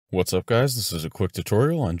What's up guys, this is a quick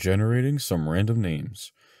tutorial on generating some random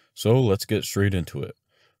names. So let's get straight into it.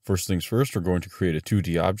 First things first, we're going to create a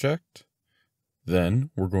 2D object. Then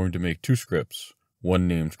we're going to make two scripts, one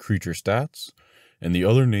named creature stats and the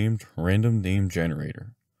other named random name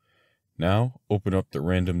generator. Now open up the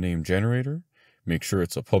random name generator, make sure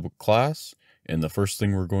it's a public class, and the first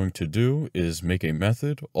thing we're going to do is make a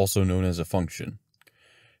method also known as a function.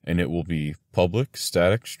 And it will be public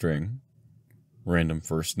static string random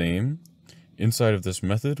first name. Inside of this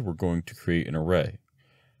method, we're going to create an array.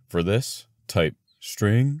 For this, type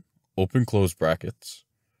string, open close brackets,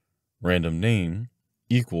 random name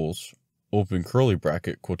equals, open curly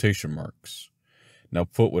bracket, quotation marks. Now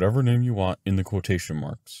put whatever name you want in the quotation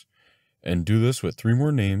marks. And do this with 3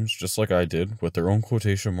 more names, just like I did, with their own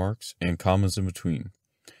quotation marks and commas in between.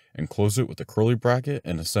 And close it with a curly bracket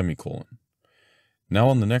and a semicolon. Now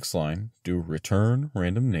on the next line, do return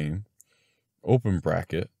random name, open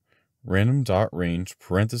bracket, random dot range,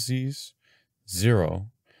 parentheses, 0,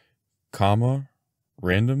 comma,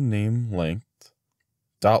 random name length,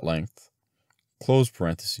 dot length, close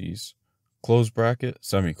parentheses, close bracket,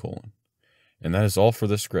 semicolon. And that is all for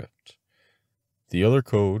this script. The other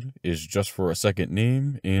code is just for a second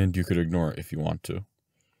name, and you could ignore it if you want to.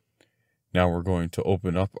 Now we're going to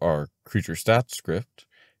open up our creature stats script,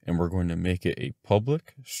 and we're going to make it a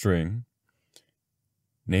public string,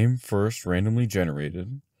 name first randomly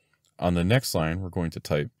generated. On the next line, we're going to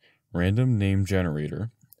type random name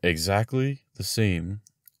generator, exactly the same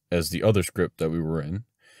as the other script that we were in,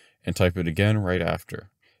 and type it again right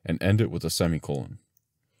after, and end it with a semicolon.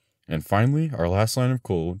 And finally, our last line of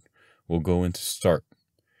code will go into start,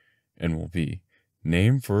 and will be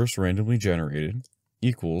name first randomly generated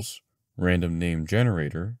equals random name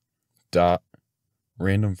generator dot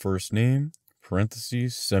random first name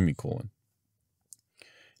parentheses semicolon.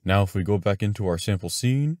 Now if we go back into our sample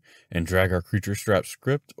scene and drag our creature strap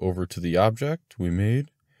script over to the object we made,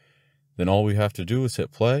 then all we have to do is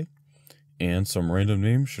hit play, and some random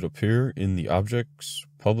name should appear in the object's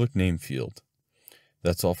public name field.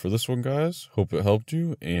 That's all for this one, guys. Hope it helped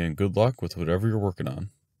you, and good luck with whatever you're working on.